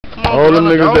All them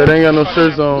niggas that ain't got no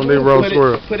shirts on, they raw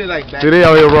squirrel. Put it like that. See, they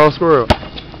out here raw squirrel.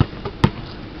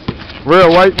 Real,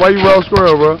 why you raw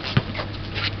squirrel, bro?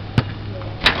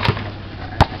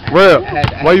 Real,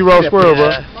 why you raw squirrel,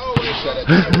 bro?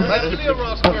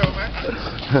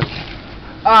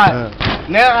 Alright,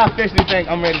 now I officially think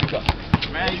I'm ready to go.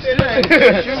 Man, you still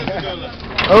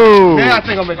Oh. Now I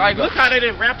think I'm ready to go. Like, look how they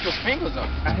didn't wrap your fingers up.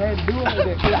 I had to do it with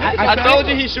it. I told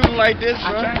you he's shooting like this,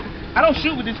 bro. I don't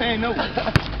shoot with this hand, no.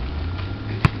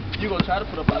 You gonna try to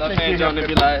put up a left hand on and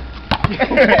be like...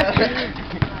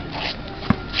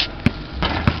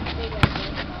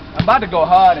 I'm about to go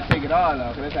hard and take it all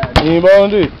out. You ain't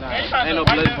balling, dude? Ain't no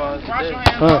blood balls today.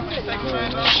 Huh?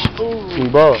 You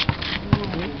ball?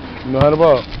 You know how to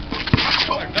ball?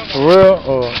 For real?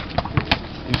 Or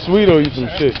you sweet or you some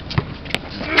shit?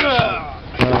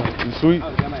 You sweet? I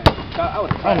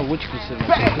don't know what you consider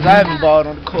because I haven't balled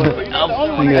on the court. I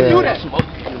do that.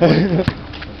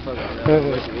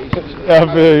 I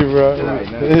feel you, bro.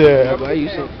 Yeah. I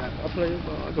used to.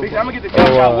 I'm gonna get the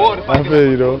gun water. I feel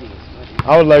you though.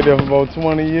 I was like that for about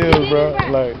 20 years, bro.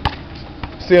 Like,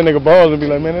 see a nigga ball and be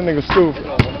like, man, that nigga stupid.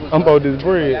 I'm about this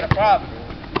bread. You got a problem.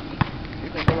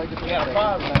 You got a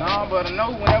problem. No, but I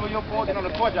know whenever your boy get on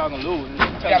the court, y'all gonna lose.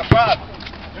 You got a problem.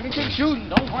 Let me keep shooting.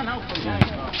 Don't run out from the game.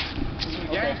 The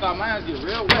game start, mine get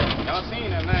real wet. Y'all seen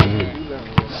that, man.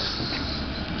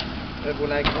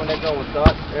 When that gun was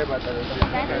dark, everybody thought it was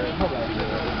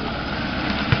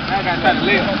Now I gotta try to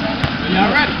live.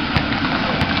 Y'all ready?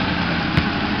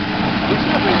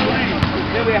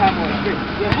 Then we have one.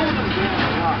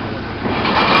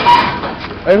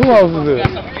 Hey, who else is this?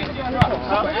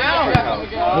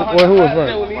 Who was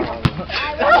first?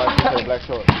 Black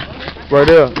short. Right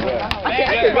there.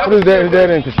 What is that? Is that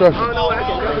in construction?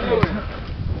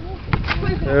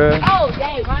 Yeah. Oh,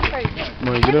 dang, one person.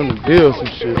 Man, get him to deal some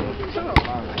shit.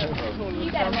 He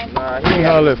can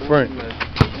holler at Frank.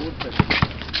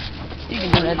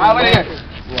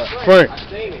 Frank.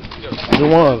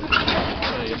 Juwan.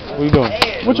 What you doing?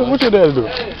 What your dad do?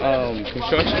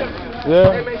 Construction. Yeah.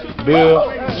 Bill.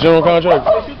 General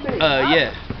contractor.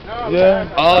 Yeah.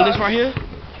 Yeah. All this right here.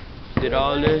 Did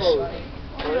all this.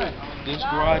 This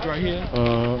garage right here.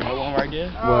 That one right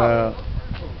there. Wow.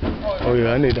 Oh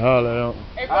yeah, I need to holler out.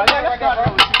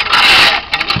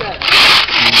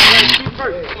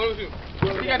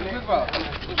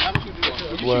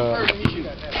 Wow.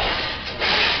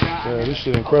 Yeah, this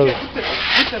shit incredible.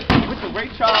 With the Ray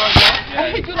Charles.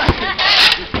 Let me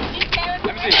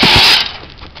see.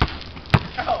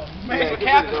 Oh man, the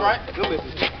captain, right?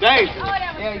 Dave.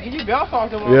 Yeah, can you belt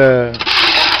off them? Yeah.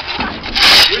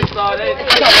 We saw that.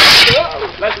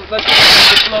 Let's do the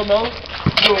slow-mo.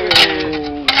 You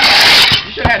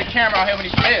should have had a camera out here when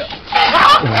he fell.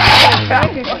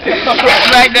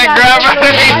 Smack that ground right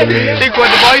there. He quit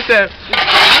the ball, he said.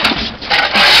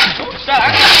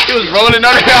 He was rolling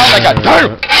under here. I was like, God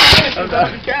damn.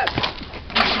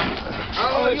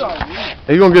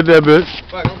 You gonna get that bitch?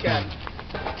 Fuck, I'm capping.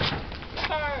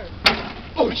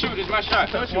 Oh, shoot, it's my shot.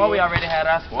 Well, we already had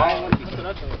our squad.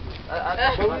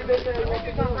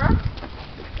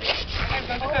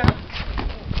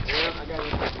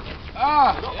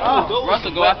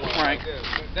 Russell go after Frank.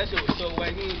 That shit was so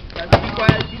wet. Be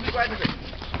quiet. You be quiet.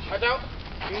 Watch out.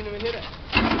 You didn't even hear that.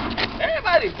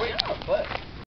 Everybody, bring up, but.